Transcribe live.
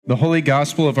The Holy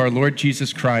Gospel of our Lord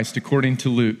Jesus Christ according to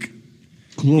Luke.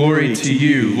 Glory to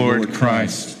you, Lord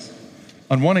Christ.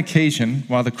 On one occasion,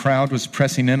 while the crowd was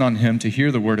pressing in on him to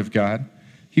hear the word of God,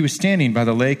 he was standing by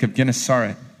the lake of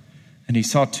Gennesaret, and he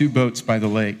saw 2 boats by the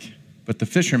lake, but the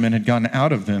fishermen had gone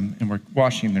out of them and were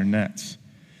washing their nets.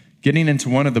 Getting into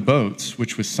one of the boats,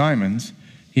 which was Simon's,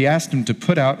 he asked him to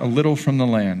put out a little from the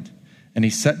land, and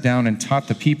he sat down and taught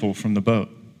the people from the boat.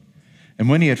 And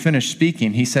when he had finished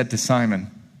speaking, he said to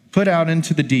Simon, "Put out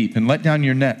into the deep and let down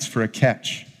your nets for a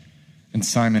catch." And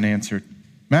Simon answered,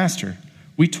 "Master,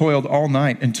 we toiled all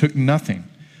night and took nothing,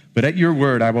 but at your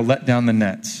word I will let down the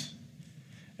nets."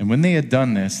 And when they had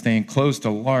done this, they enclosed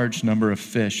a large number of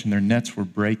fish, and their nets were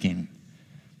breaking.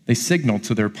 They signaled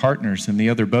to their partners in the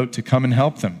other boat to come and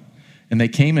help them, and they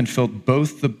came and filled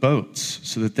both the boats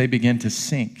so that they began to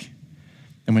sink.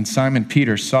 And when Simon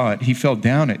Peter saw it, he fell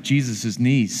down at Jesus'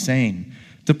 knees, saying,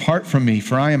 "Depart from me,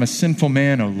 for I am a sinful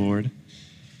man, O Lord."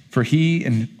 For he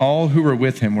and all who were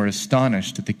with him were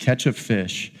astonished at the catch of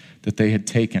fish that they had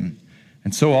taken.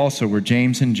 And so also were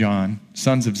James and John,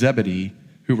 sons of Zebedee,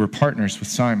 who were partners with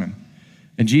Simon.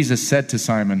 And Jesus said to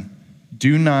Simon,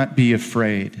 "Do not be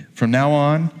afraid. From now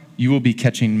on, you will be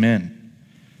catching men."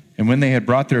 And when they had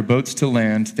brought their boats to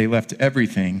land, they left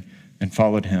everything and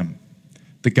followed him.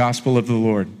 The gospel of the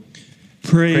Lord.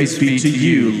 Praise be to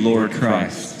you, Lord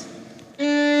Christ.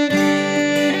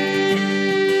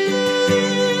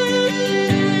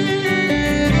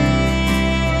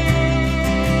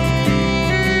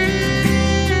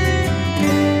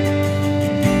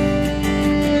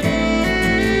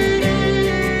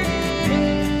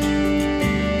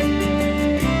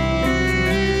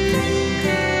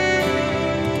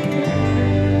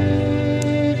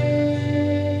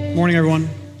 Morning, everyone. I'm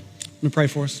going to pray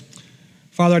for us.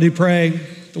 Father, I do pray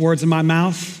the words of my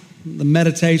mouth, the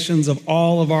meditations of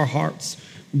all of our hearts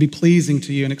will be pleasing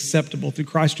to you and acceptable through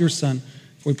Christ your Son.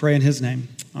 For we pray in his name.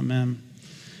 Amen.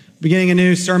 Beginning a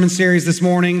new sermon series this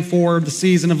morning for the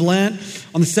season of Lent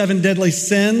on the 7 deadly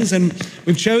sins. And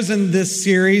we've chosen this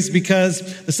series because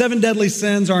the 7 deadly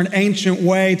sins are an ancient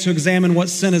way to examine what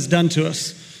sin has done to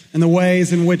us and the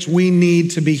ways in which we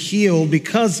need to be healed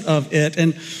because of it.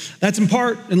 And that's in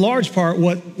large part,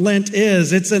 what Lent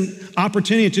is. It's an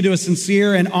opportunity to do a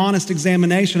sincere and honest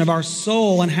examination of our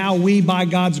soul and how we, by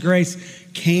God's grace,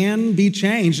 can be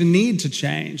changed and need to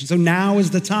change. So now is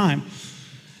the time.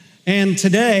 And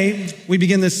today, we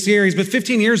begin this series, but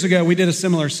 15 years ago, we did a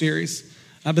similar series.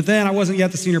 But then I wasn't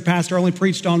yet the senior pastor. I only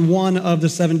preached on one of the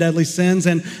 7 deadly sins,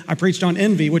 and I preached on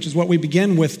envy, which is what we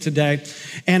begin with today.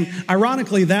 And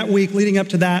ironically, that week leading up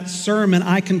to that sermon,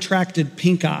 I contracted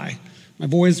pink eye. My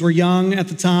boys were young at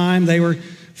the time. They were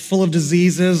full of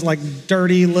diseases like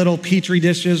dirty little petri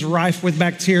dishes rife with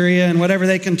bacteria, and whatever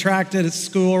they contracted at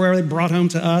school or wherever they brought home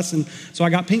to us. And so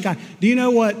I got pink eye. Do you know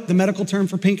what the medical term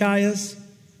for pink eye is?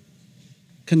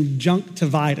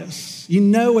 Conjunctivitis. You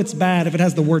know it's bad if it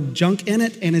has the word junk in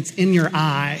it and it's in your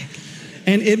eye.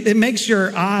 And it makes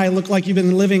your eye look like you've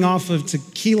been living off of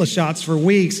tequila shots for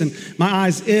weeks. And my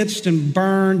eyes itched and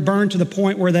burned to the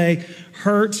point where they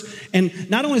hurt. And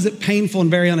not only is it painful and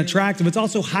very unattractive, it's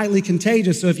also highly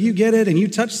contagious. So if you get it and you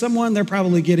touch someone, they're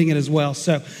probably getting it as well.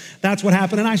 So that's what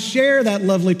happened. And I share that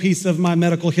lovely piece of my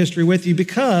medical history with you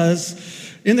because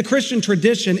in the Christian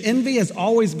tradition, envy has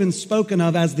always been spoken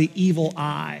of as the evil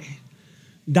eye.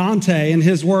 Dante, in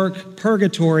his work,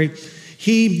 Purgatory,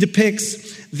 he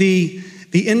depicts the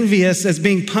envious as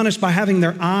being punished by having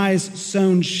their eyes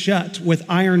sewn shut with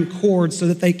iron cords so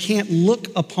that they can't look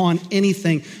upon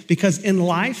anything, because in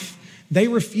life, they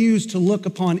refuse to look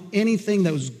upon anything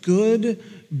that was good,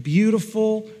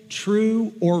 beautiful,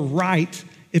 true, or right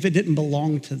if it didn't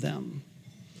belong to them.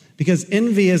 Because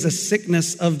envy is a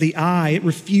sickness of the eye. It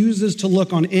refuses to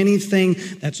look on anything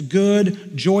that's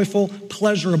good, joyful,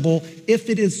 pleasurable,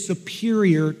 if it is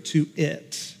superior to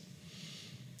it.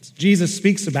 Jesus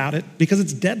speaks about it because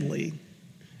it's deadly.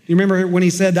 You remember when he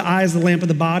said the eye is the lamp of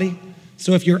the body?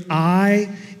 So if your eye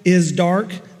is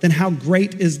dark, then how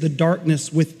great is the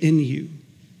darkness within you?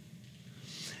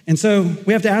 And so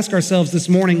we have to ask ourselves this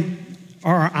morning,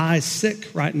 are our eyes sick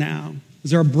right now? Is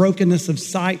there a brokenness of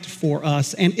sight for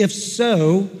us? And if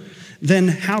so, then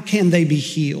how can they be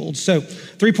healed? So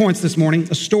 3 points this morning: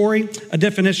 a story, a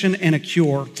definition, and a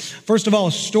cure. First of all,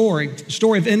 a story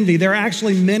of envy. There are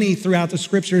actually many throughout the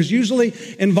scriptures, usually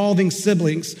involving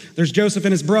siblings. There's Joseph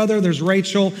and his brother, there's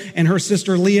Rachel and her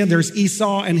sister Leah, there's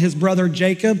Esau and his brother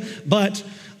Jacob, but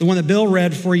the one that Bill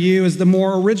read for you is the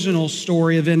more original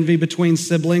story of envy between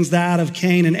siblings, that of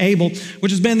Cain and Abel,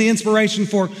 which has been the inspiration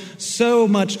for so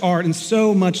much art and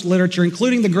so much literature,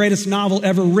 including the greatest novel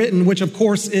ever written, which of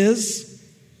course is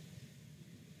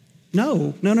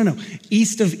No.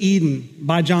 East of Eden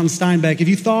by John Steinbeck. If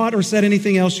you thought or said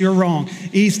anything else, you're wrong.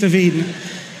 East of Eden.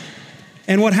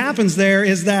 And what happens there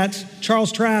is that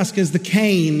Charles Trask is the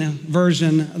Cain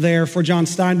version there for John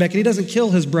Steinbeck. And he doesn't kill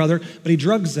his brother, but he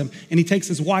drugs him. And he takes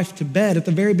his wife to bed at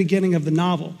the very beginning of the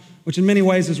novel, which in many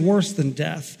ways is worse than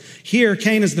death. Here,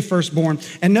 Cain is the firstborn.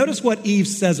 And notice what Eve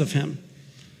says of him.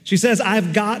 She says,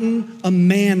 I've gotten a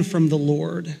man from the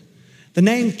Lord. The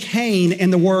name Cain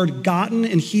and the word gotten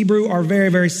in Hebrew are very,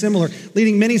 very similar,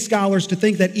 leading many scholars to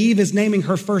think that Eve is naming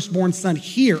her firstborn son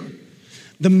here.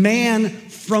 The man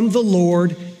from the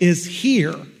Lord is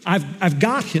here. I've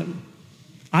got him.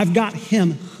 I've got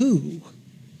him who?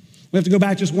 We have to go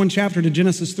back just one chapter to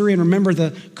Genesis 3 and remember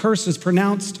the curses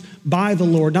pronounced by the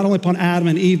Lord, not only upon Adam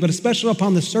and Eve, but especially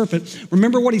upon the serpent.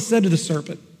 Remember what he said to the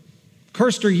serpent.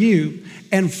 Cursed are you,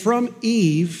 and from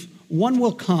Eve one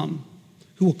will come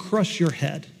who will crush your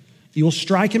head. You will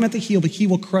strike him at the heel, but he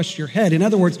will crush your head. In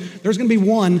other words, there's going to be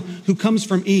one who comes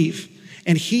from Eve,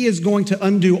 and he is going to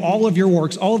undo all of your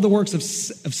works, all of the works of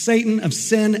Satan, of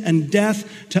sin and death,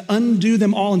 to undo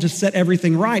them all and to set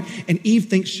everything right. And Eve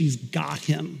thinks she's got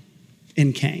him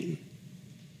in Cain.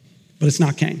 But it's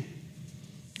not Cain.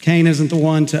 Cain isn't the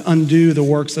one to undo the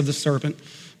works of the serpent,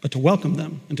 but to welcome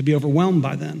them and to be overwhelmed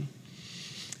by them.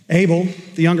 Abel,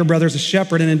 the younger brother, is a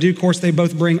shepherd, and in due course they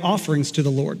both bring offerings to the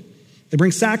Lord. They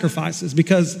bring sacrifices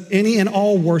because any and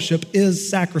all worship is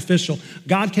sacrificial.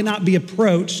 God cannot be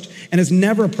approached and is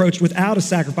never approached without a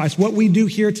sacrifice. What we do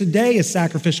here today is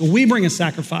sacrificial. We bring a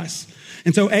sacrifice.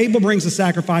 And so Abel brings a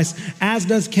sacrifice, as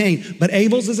does Cain. But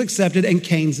Abel's is accepted and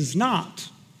Cain's is not.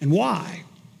 And why?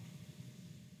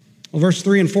 Well, verse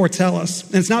 3 and 4 tell us.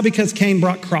 And it's not because Cain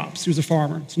brought crops. He was a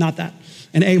farmer. It's not that.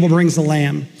 And Abel brings the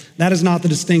lamb. That is not the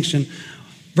distinction.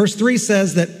 Verse 3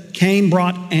 says that Cain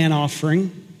brought an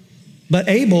offering. But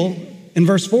Abel, in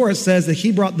verse 4, it says that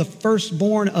he brought the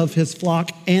firstborn of his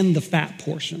flock and the fat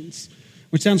portions,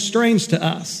 which sounds strange to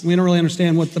us. We don't really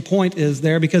understand what the point is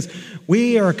there because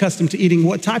we are accustomed to eating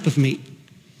what type of meat?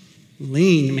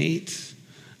 Lean meat.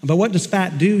 But what does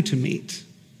fat do to meat?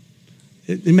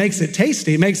 It makes it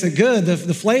tasty. It makes it good.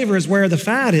 The flavor is where the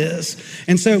fat is.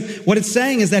 And so what it's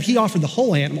saying is that he offered the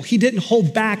whole animal. He didn't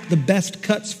hold back the best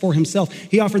cuts for himself.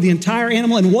 He offered the entire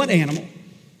animal. And what animal?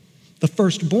 The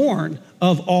firstborn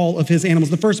of all of his animals,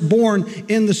 the firstborn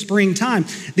in the springtime.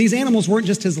 These animals weren't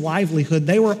just his livelihood.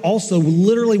 They were also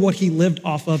literally what he lived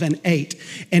off of and ate.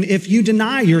 And if you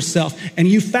deny yourself and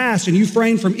you fast and you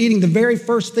refrain from eating the very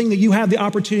first thing that you have the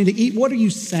opportunity to eat, what are you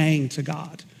saying to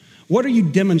God? What are you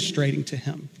demonstrating to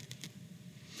him?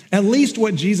 At least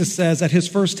what Jesus says at his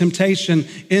first temptation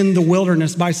in the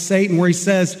wilderness by Satan, where he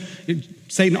says,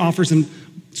 Satan offers him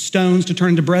stones to turn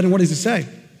into bread. And what does he say?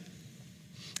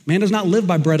 Man does not live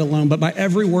by bread alone, but by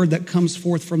every word that comes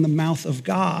forth from the mouth of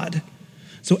God.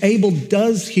 So Abel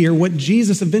does here what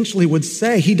Jesus eventually would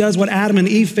say. He does what Adam and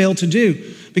Eve failed to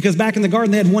do. Because back in the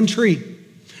garden, they had one tree.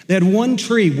 They had one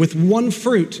tree with one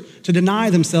fruit to deny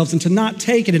themselves and to not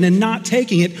take it. And in not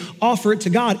taking it, offer it to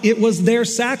God. It was their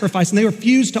sacrifice, and they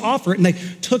refused to offer it, and they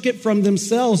took it from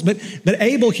themselves. But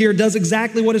Abel here does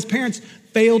exactly what his parents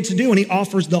failed to do, and he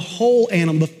offers the whole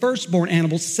animal, the firstborn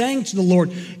animal, saying to the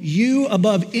Lord, you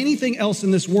above anything else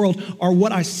in this world are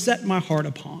what I set my heart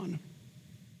upon.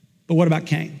 But what about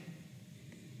Cain?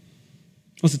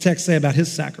 What's the text say about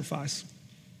his sacrifice?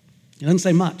 It doesn't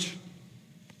say much.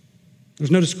 There's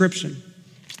no description.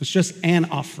 It's just an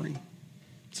offering.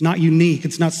 It's not unique.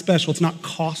 It's not special. It's not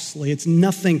costly. It's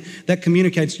nothing that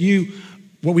communicates you.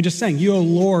 What we just sang, you, O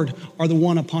Lord, are the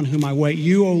one upon whom I wait.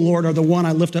 You, O Lord, are the one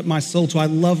I lift up my soul to. I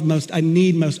love most, I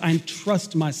need most, I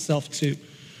entrust myself to.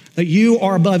 That you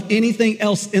are above anything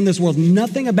else in this world.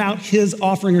 Nothing about his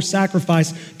offering or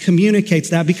sacrifice communicates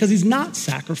that because he's not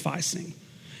sacrificing.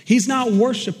 He's not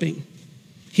worshiping.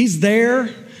 He's there.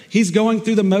 He's going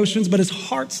through the motions, but his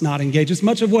heart's not engaged. It's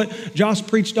much of what Josh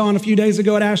preached on a few days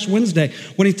ago at Ash Wednesday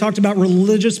when he talked about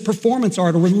religious performance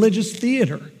art or religious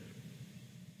theater.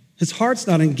 His heart's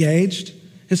not engaged.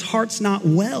 His heart's not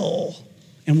well.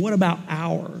 And what about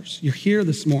ours? You're here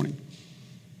this morning.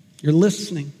 You're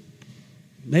listening.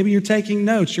 Maybe you're taking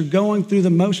notes. You're going through the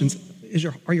motions.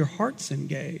 Are your hearts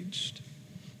engaged?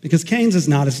 Because Cain's is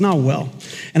not. It's not well.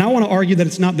 And I want to argue that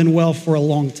it's not been well for a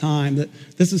long time, that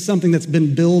this is something that's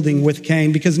been building with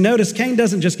Cain. Because notice, Cain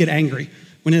doesn't just get angry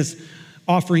when his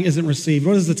offering isn't received.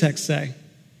 What does the text say?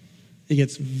 He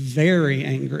gets very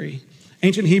angry.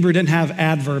 Ancient Hebrew didn't have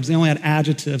adverbs. They only had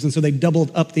adjectives. And so they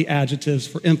doubled up the adjectives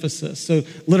for emphasis. So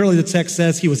literally the text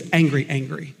says he was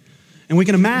angry. And we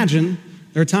can imagine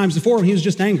there are times before when he was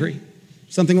just angry.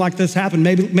 Something like this happened,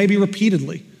 maybe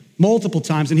repeatedly, multiple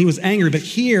times, and he was angry. But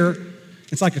here,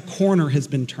 It's like a corner has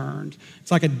been turned.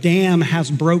 It's like a dam has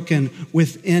broken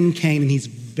within Cain, and he's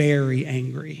very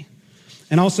angry.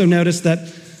 And also notice that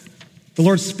the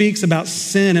Lord speaks about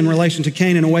sin in relation to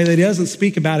Cain in a way that he doesn't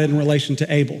speak about it in relation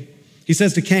to Abel. He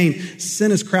says to Cain,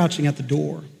 sin is crouching at the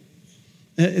door.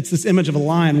 It's this image of a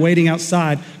lion waiting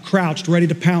outside, crouched, ready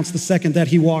to pounce the second that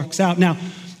he walks out. Now,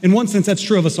 in one sense, that's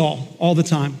true of us all the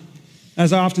time.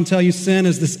 As I often tell you, sin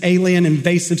is this alien,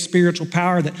 invasive spiritual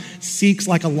power that seeks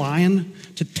like a lion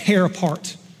to tear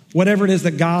apart whatever it is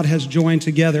that God has joined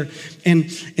together. And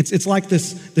it's like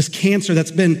this cancer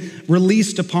that's been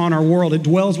released upon our world. It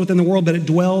dwells within the world, but it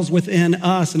dwells within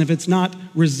us. And if it's not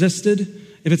resisted,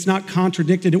 if it's not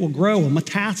contradicted, it will grow, will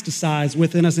metastasize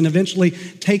within us and eventually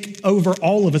take over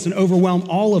all of us and overwhelm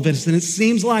all of us. And it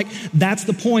seems like that's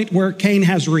the point where Cain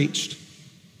has reached.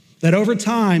 That over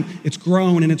time, it's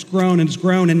grown and it's grown and it's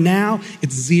grown, and now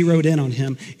it's zeroed in on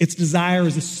him. Its desire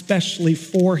is especially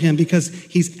for him because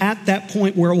he's at that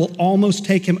point where it will almost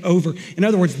take him over. In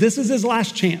other words, this is his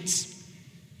last chance.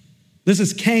 This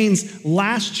is Cain's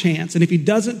last chance, and if he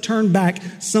doesn't turn back,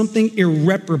 some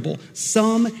irreparable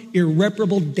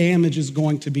damage is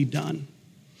going to be done.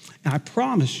 And I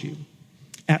promise you,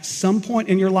 at some point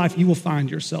in your life, you will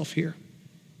find yourself here.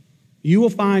 You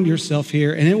will find yourself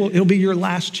here, and it'll be your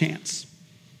last chance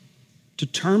to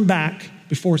turn back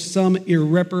before some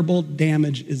irreparable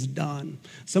damage is done.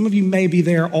 Some of you may be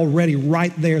there already,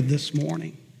 right there this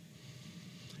morning.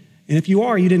 And if you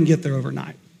are, you didn't get there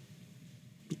overnight.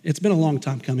 It's been a long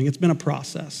time coming. It's been a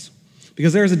process.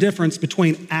 Because there's a difference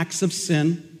between acts of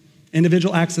sin,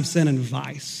 individual acts of sin, and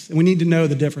vice. And we need to know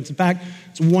the difference. In fact,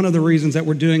 it's one of the reasons that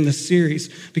we're doing this series.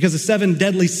 Because the 7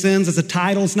 deadly sins as a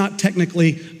title is not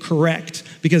technically correct.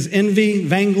 Because envy,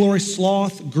 vainglory,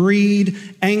 sloth, greed,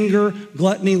 anger,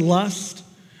 gluttony, lust,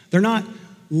 they're not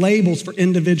labels for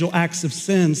individual acts of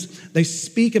sins. They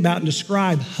speak about and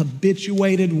describe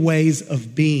habituated ways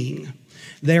of being.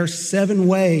 There are 7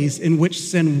 ways in which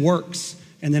sin works,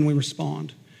 and then we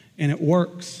respond. And it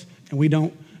works, and we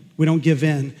don't give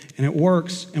in, and it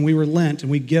works, and we relent, and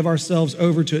we give ourselves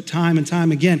over to it time and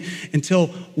time again until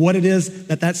what it is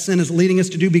that sin is leading us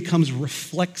to do becomes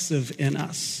reflexive in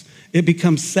us. It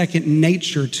becomes second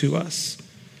nature to us.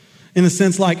 In the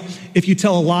sense like if you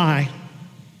tell a lie,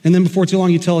 and then before too long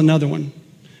you tell another one,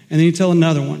 and then you tell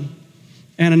another one,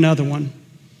 and another one.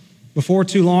 Before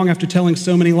too long, after telling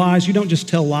so many lies, you don't just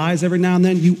tell lies every now and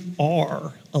then, you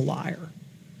are a liar.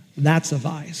 That's a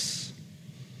vice.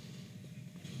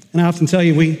 And I often tell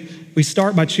you, we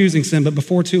start by choosing sin, but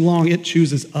before too long, it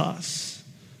chooses us.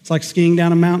 It's like skiing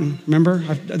down a mountain. Remember?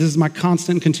 This is my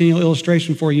constant, continual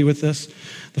illustration for you with this.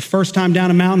 The first time down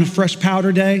a mountain, a fresh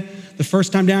powder day, the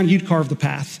first time down, you'd carve the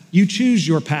path. You choose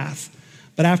your path.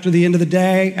 But after the end of the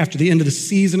day, after the end of the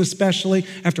season especially,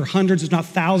 after hundreds, if not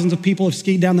thousands of people have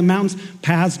skied down the mountains,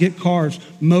 paths get carved,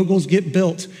 moguls get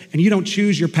built, and you don't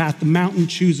choose your path. The mountain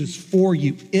chooses for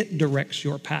you. It directs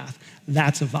your path.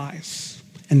 That's a vice.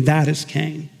 And that is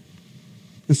Cain.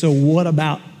 And so what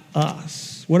about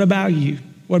us? What about you?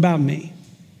 What about me?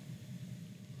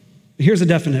 Here's a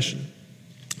definition.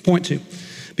 Point 2.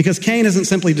 Because Cain isn't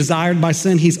simply desired by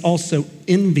sin, he's also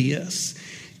envious.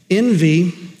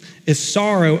 Envy is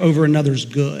sorrow over another's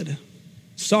good.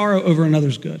 Sorrow over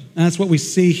another's good. And that's what we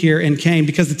see here in Cain,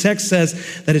 because the text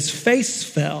says that his face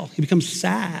fell. He becomes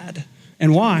sad.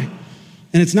 And why?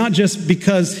 And it's not just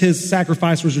because his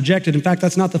sacrifice was rejected. In fact,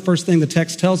 that's not the first thing the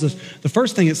text tells us. The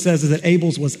first thing it says is that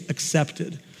Abel's was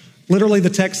accepted. Literally, the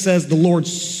text says the Lord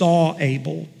saw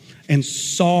Abel and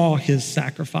saw his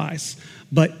sacrifice.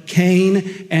 But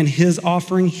Cain and his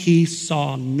offering he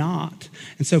saw not.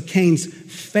 And so Cain's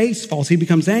face falls. He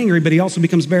becomes angry, but he also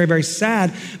becomes very, very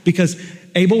sad because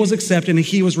Abel was accepted and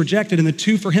he was rejected. And the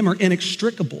two for him are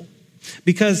inextricable.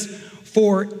 Because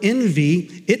for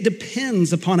envy, it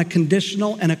depends upon a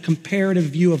conditional and a comparative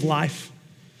view of life.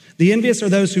 The envious are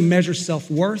those who measure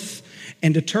self-worth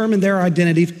and determine their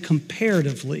identity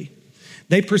comparatively.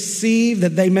 They perceive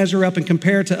that they measure up and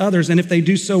compare to others, and if they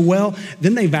do so well,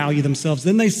 then they value themselves.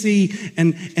 Then they see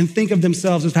and think of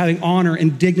themselves as having honor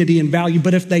and dignity and value.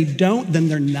 But if they don't, then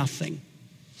they're nothing.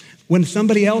 When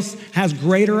somebody else has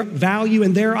greater value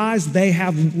in their eyes, they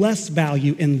have less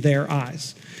value in their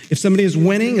eyes. If somebody is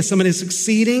winning, if somebody is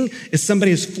succeeding, if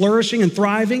somebody is flourishing and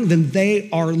thriving, then they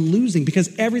are losing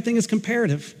because everything is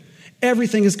comparative.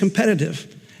 Everything is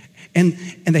competitive. And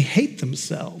they hate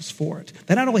themselves for it.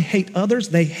 They not only hate others,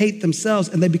 they hate themselves,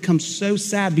 and they become so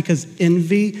sad because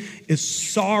envy is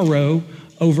sorrow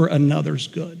over another's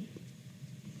good.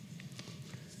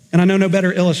 And I know no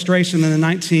better illustration than the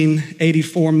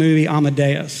 1984 movie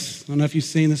Amadeus. I don't know if you've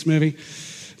seen this movie.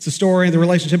 It's a story of the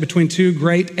relationship between two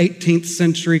great 18th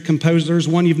century composers,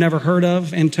 one you've never heard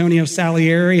of, Antonio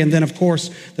Salieri, and then, of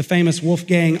course, the famous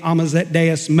Wolfgang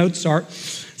Amadeus Mozart.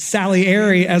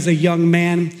 Salieri, as a young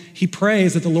man, he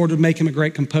prays that the Lord would make him a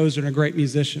great composer and a great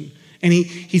musician. And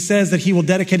he says that he will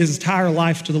dedicate his entire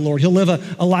life to the Lord. He'll live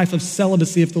a life of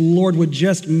celibacy if the Lord would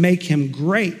just make him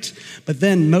great. But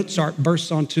then Mozart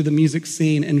bursts onto the music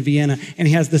scene in Vienna, and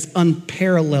he has this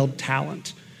unparalleled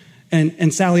talent.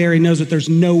 And Salieri knows that there's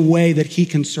no way that he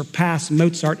can surpass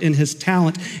Mozart in his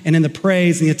talent and in the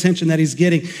praise and the attention that he's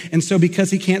getting. And so because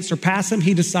he can't surpass him,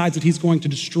 he decides that he's going to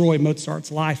destroy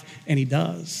Mozart's life, and he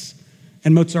does.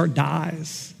 And Mozart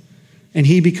dies. And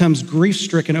he becomes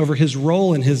grief-stricken over his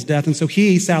role in his death. And so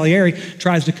he, Salieri,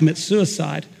 tries to commit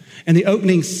suicide. And the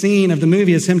opening scene of the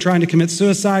movie is him trying to commit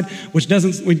suicide, which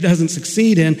doesn't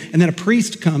succeed in. And then a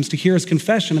priest comes to hear his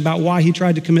confession about why he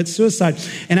tried to commit suicide.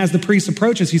 And as the priest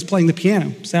approaches, he's playing the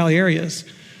piano, Salieri is.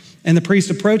 And the priest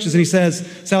approaches and he says,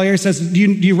 Salieri says, do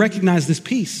you recognize this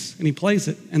piece? And he plays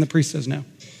it. And the priest says no.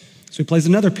 So he plays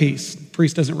another piece. The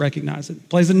priest doesn't recognize it.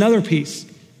 Plays another piece.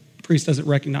 The priest doesn't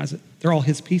recognize it. They're all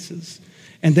his pieces.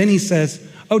 And then he says,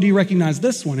 oh, do you recognize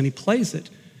this one? And he plays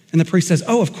it. And the priest says,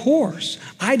 oh, of course.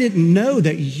 I didn't know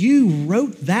that you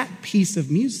wrote that piece of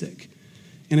music.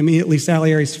 And immediately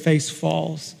Salieri's face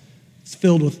falls. It's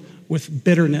filled with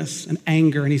bitterness and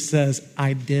anger. And he says,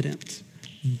 I didn't.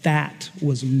 That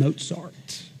was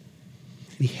Mozart.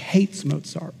 And he hates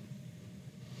Mozart.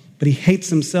 But he hates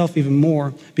himself even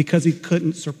more because he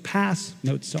couldn't surpass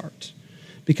Mozart.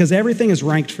 Because everything is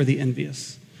ranked for the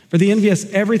envious. For the envious,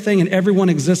 everything and everyone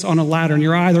exists on a ladder, and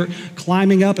you're either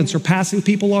climbing up and surpassing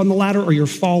people on the ladder or you're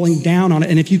falling down on it.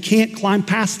 And if you can't climb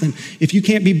past them, if you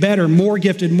can't be better, more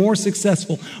gifted, more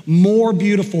successful, more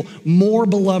beautiful, more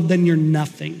beloved, then you're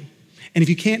nothing. And if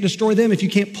you can't destroy them, if you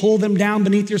can't pull them down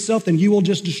beneath yourself, then you will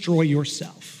just destroy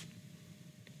yourself.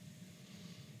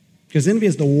 Because envy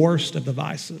is the worst of the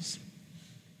vices.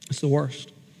 It's the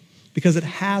worst. Because it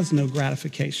has no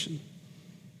gratification.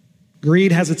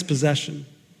 Greed has its possession.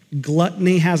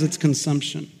 Gluttony has its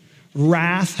consumption.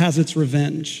 Wrath has its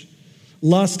revenge.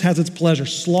 Lust has its pleasure.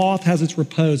 Sloth has its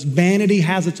repose. Vanity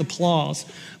has its applause.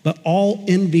 But all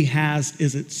envy has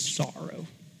is its sorrow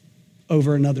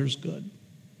over another's good.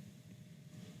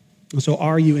 And so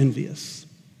are you envious?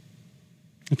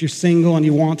 If you're single and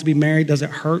you want to be married, does it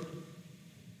hurt?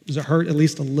 Does it hurt at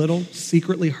least a little?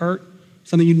 Secretly hurt?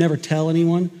 Something you'd never tell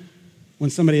anyone when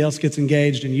somebody else gets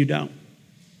engaged and you don't?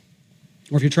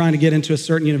 Or if you're trying to get into a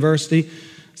certain university,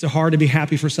 is it hard to be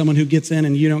happy for someone who gets in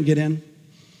and you don't get in?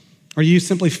 Or you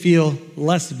simply feel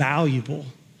less valuable,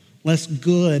 less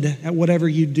good at whatever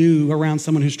you do around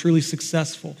someone who's truly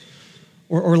successful,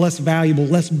 or less valuable,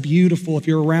 less beautiful if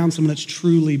you're around someone that's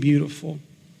truly beautiful?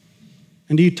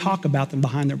 And do you talk about them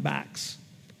behind their backs?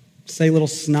 Say little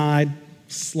snide,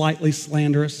 slightly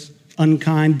slanderous,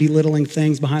 unkind, belittling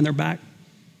things behind their back?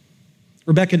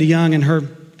 Rebecca DeYoung, in her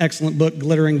excellent book,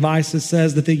 Glittering Vices,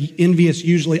 says that the envious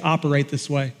usually operate this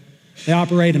way. They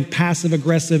operate in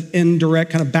passive-aggressive,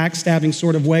 indirect, kind of backstabbing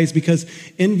sort of ways because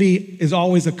envy is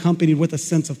always accompanied with a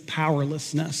sense of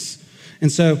powerlessness.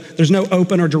 And so there's no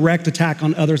open or direct attack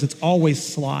on others. It's always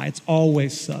sly. It's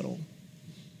always subtle.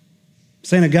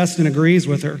 St. Augustine agrees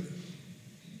with her.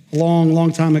 A long,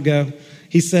 long time ago,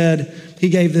 he said, he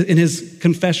gave, in his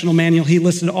confessional manual, he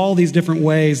listed all these different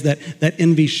ways that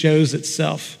envy shows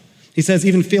itself. He says,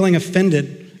 even feeling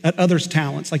offended at others'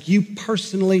 talents, like you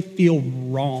personally feel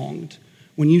wronged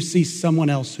when you see someone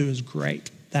else who is great.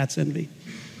 That's envy.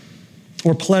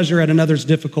 Or pleasure at another's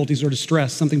difficulties or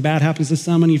distress. Something bad happens to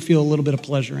someone, you feel a little bit of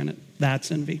pleasure in it.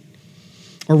 That's envy.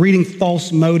 Or reading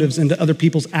false motives into other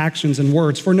people's actions and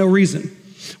words for no reason.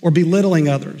 Or belittling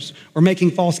others. Or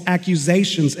making false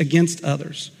accusations against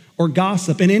others. Or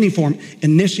gossip in any form,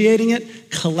 initiating it,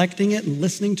 collecting it, and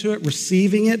listening to it,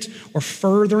 receiving it, or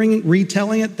furthering it,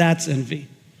 retelling it, that's envy.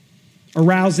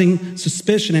 Arousing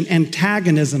suspicion and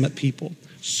antagonism at people,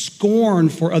 scorn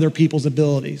for other people's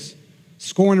abilities,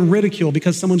 scorn and ridicule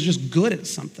because someone's just good at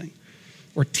something,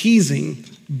 or teasing,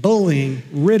 bullying,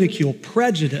 ridicule,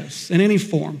 prejudice in any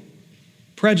form.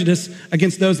 Prejudice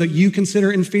against those that you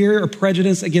consider inferior, or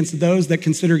prejudice against those that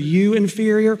consider you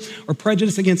inferior, or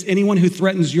prejudice against anyone who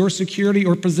threatens your security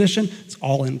or position. It's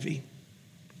all envy.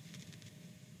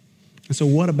 And so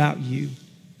what about you?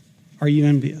 Are you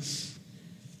envious?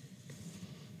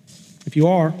 If you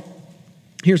are,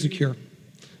 here's the cure.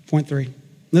 Point 3.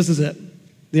 This is it.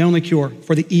 The only cure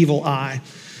for the evil eye.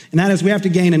 And that is we have to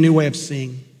gain a new way of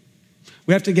seeing.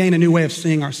 We have to gain a new way of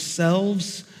seeing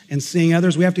ourselves and seeing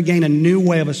others. We have to gain a new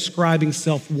way of ascribing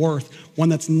self-worth, one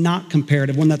that's not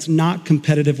comparative, one that's not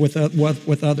competitive with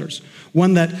others,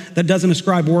 one that doesn't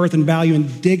ascribe worth and value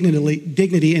and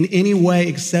dignity in any way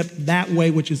except that way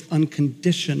which is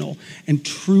unconditional and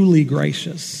truly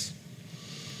gracious.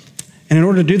 And in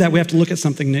order to do that, we have to look at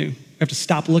something new. We have to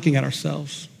stop looking at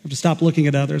ourselves. We have to stop looking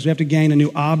at others. We have to gain a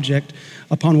new object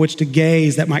upon which to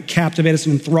gaze that might captivate us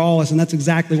and enthrall us. And that's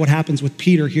exactly what happens with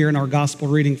Peter here in our gospel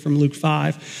reading from Luke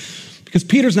 5. Because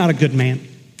Peter's not a good man.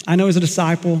 I know he's a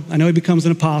disciple. I know he becomes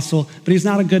an apostle, but he's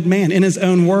not a good man. In his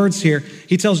own words here,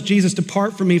 he tells Jesus,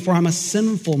 "Depart from me, for I'm a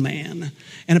sinful man."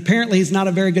 And apparently he's not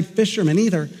a very good fisherman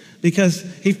either, because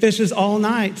he fishes all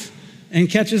night and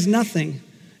catches nothing.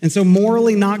 And so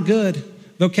morally not good,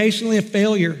 vocationally a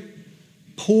failure,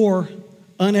 poor,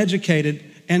 uneducated,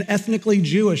 and ethnically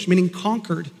Jewish, meaning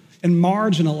conquered and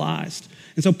marginalized.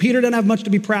 And so Peter doesn't have much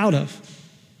to be proud of.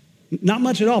 Not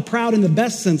much at all. Proud in the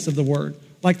best sense of the word.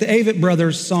 Like the Avett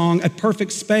Brothers song, A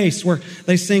Perfect Space, where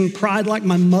they sing, "Pride like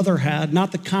my mother had,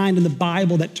 not the kind in the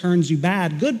Bible that turns you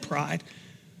bad." Good pride.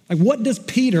 Like, what does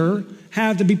Peter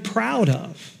have to be proud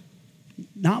of?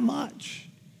 Not much.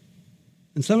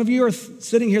 And some of you are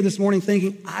sitting here this morning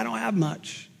thinking, I don't have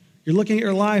much. You're looking at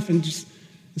your life and just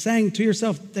saying to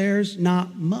yourself, there's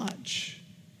not much.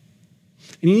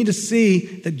 And you need to see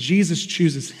that Jesus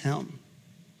chooses him.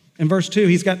 In verse 2,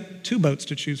 he's got two boats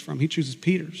to choose from. He chooses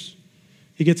Peter's.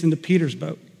 He gets into Peter's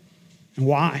boat. And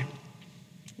why?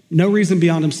 No reason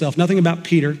beyond himself, nothing about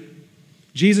Peter.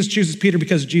 Jesus chooses Peter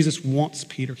because Jesus wants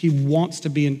Peter. He wants to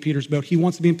be in Peter's boat. He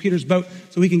wants to be in Peter's boat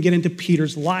so he can get into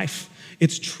Peter's life.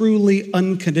 It's truly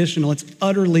unconditional. It's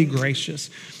utterly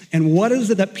gracious. And what is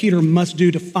it that Peter must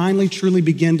do to finally truly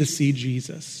begin to see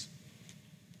Jesus?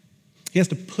 He has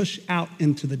to push out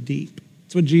into the deep.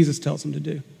 That's what Jesus tells him to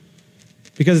do.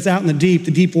 Because it's out in the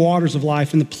deep waters of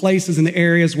life, in the places and the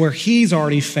areas where he's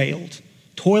already failed,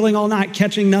 toiling all night,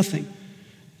 catching nothing.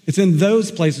 It's in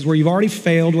those places where you've already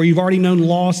failed, where you've already known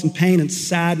loss and pain and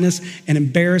sadness and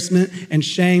embarrassment and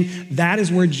shame. That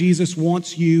is where Jesus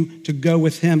wants you to go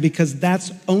with him, because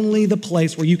that's only the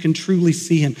place where you can truly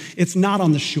see him. It's not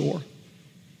on the shore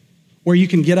where you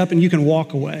can get up and you can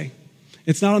walk away.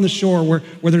 It's not on the shore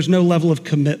where there's no level of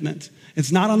commitment.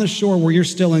 It's not on the shore where you're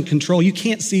still in control. You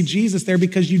can't see Jesus there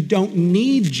because you don't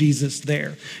need Jesus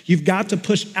there. You've got to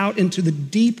push out into the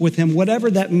deep with him, whatever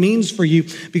that means for you,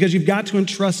 because you've got to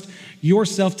entrust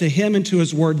yourself to him and to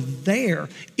his word there,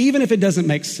 even if it doesn't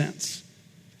make sense.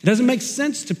 It doesn't make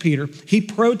sense to Peter. He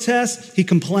protests, he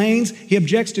complains, he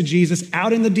objects to Jesus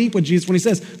out in the deep with Jesus when he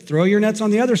says, throw your nets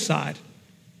on the other side.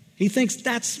 He thinks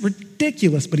that's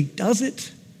ridiculous, but he does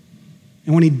it.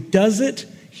 And when he does it,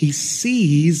 he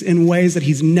sees in ways that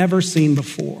he's never seen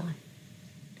before.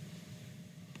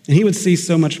 And he would see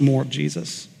so much more of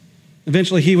Jesus.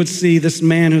 Eventually, he would see this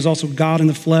man who's also God in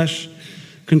the flesh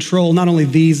control not only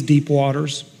these deep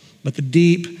waters, but the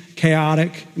deep,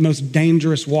 chaotic, most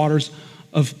dangerous waters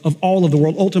of all of the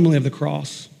world, ultimately of the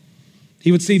cross.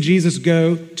 He would see Jesus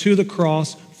go to the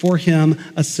cross for him,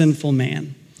 a sinful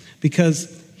man,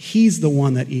 because he's the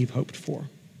one that Eve hoped for.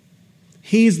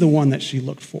 He's the one that she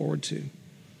looked forward to.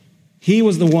 He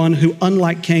was the one who,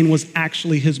 unlike Cain, was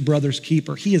actually his brother's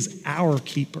keeper. He is our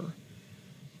keeper.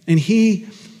 And he,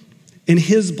 in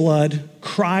his blood,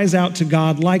 cries out to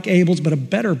God like Abel's, but a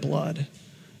better blood.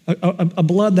 A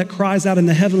blood that cries out in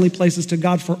the heavenly places to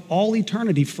God for all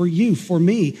eternity, for you, for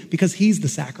me, because he's the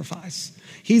sacrifice.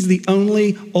 He's the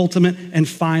only ultimate and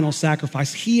final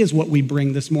sacrifice. He is what we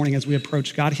bring this morning as we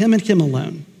approach God, him and him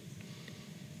alone.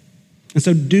 And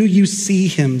so do you see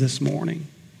him this morning?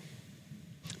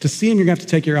 To see him, you're going to have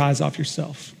to take your eyes off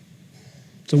yourself.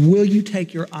 So will you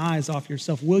take your eyes off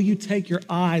yourself? Will you take your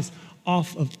eyes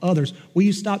off of others? Will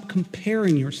you stop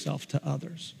comparing yourself to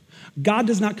others? God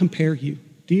does not compare you.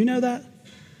 Do you know that?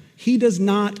 He does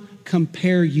not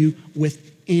compare you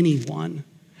with anyone.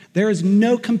 There is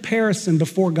no comparison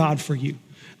before God for you.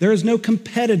 There is no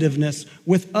competitiveness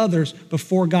with others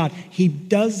before God. He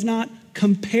does not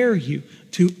compare you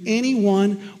to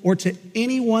anyone or to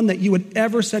anyone that you would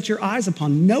ever set your eyes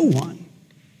upon. No one.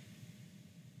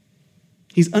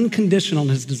 He's unconditional in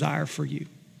his desire for you.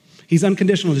 He's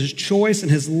unconditional in his choice and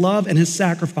his love and his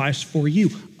sacrifice for you.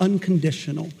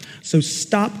 Unconditional. So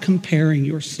stop comparing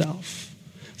yourself.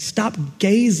 Stop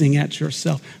gazing at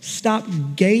yourself. Stop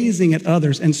gazing at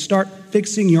others and start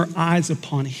fixing your eyes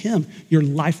upon him. Your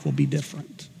life will be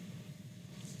different.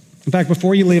 In fact,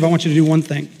 before you leave, I want you to do one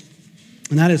thing.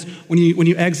 And that is when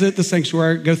you exit the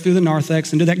sanctuary, go through the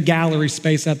narthex and do that gallery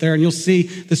space out there, and you'll see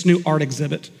this new art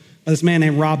exhibit by this man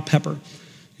named Rob Pepper.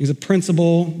 He was the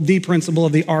principal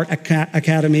of the Art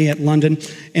Academy at London.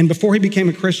 And before he became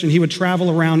a Christian, he would travel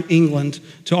around England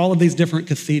to all of these different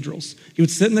cathedrals. He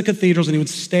would sit in the cathedrals and he would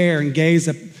stare and gaze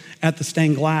at the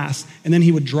stained glass. And then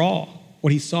he would draw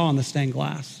what he saw in the stained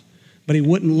glass. But he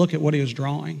wouldn't look at what he was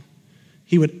drawing.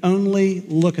 He would only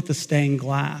look at the stained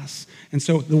glass. And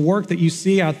so the work that you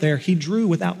see out there, he drew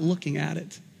without looking at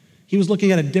it. He was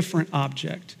looking at a different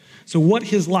object. So what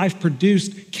his life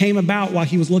produced came about while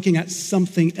he was looking at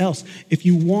something else. If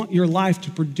you want your life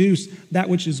to produce that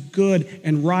which is good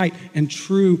and right and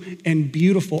true and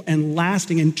beautiful and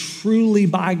lasting and truly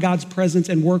by God's presence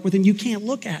and work within, you can't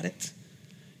look at it.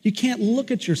 You can't look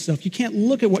at yourself. You can't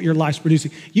look at what your life's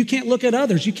producing. You can't look at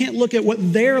others. You can't look at what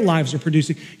their lives are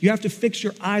producing. You have to fix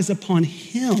your eyes upon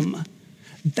him.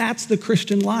 That's the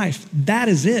Christian life. That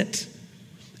is it.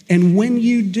 And when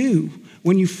you do,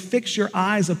 when you fix your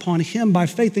eyes upon him by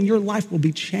faith, then your life will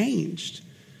be changed.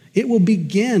 It will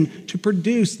begin to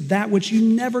produce that which you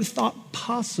never thought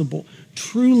possible,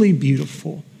 truly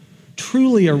beautiful,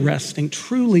 truly arresting,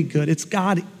 truly good. It's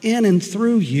God in and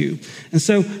through you. And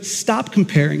so stop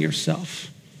comparing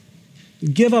yourself.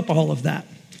 Give up all of that.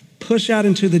 Push out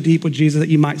into the deep with Jesus that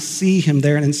you might see him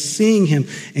there, and in seeing him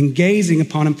and gazing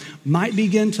upon him might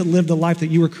begin to live the life that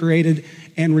you were created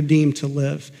and redeemed to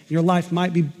live. Your life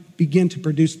might begin to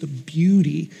produce the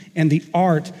beauty and the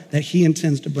art that he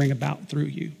intends to bring about through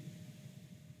you.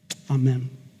 Amen.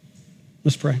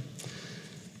 Let's pray.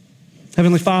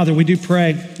 Heavenly Father, we do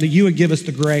pray that you would give us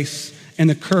the grace and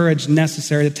the courage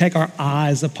necessary to take our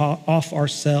eyes off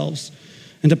ourselves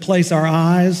and to place our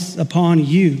eyes upon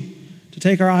you, to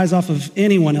take our eyes off of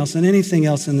anyone else and anything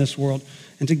else in this world,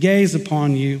 and to gaze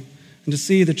upon you and to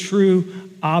see the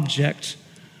true object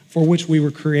for which we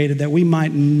were created, that we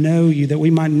might know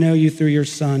you through your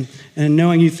Son. And in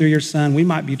knowing you through your Son, we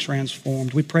might be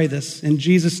transformed. We pray this in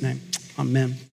Jesus' name. Amen.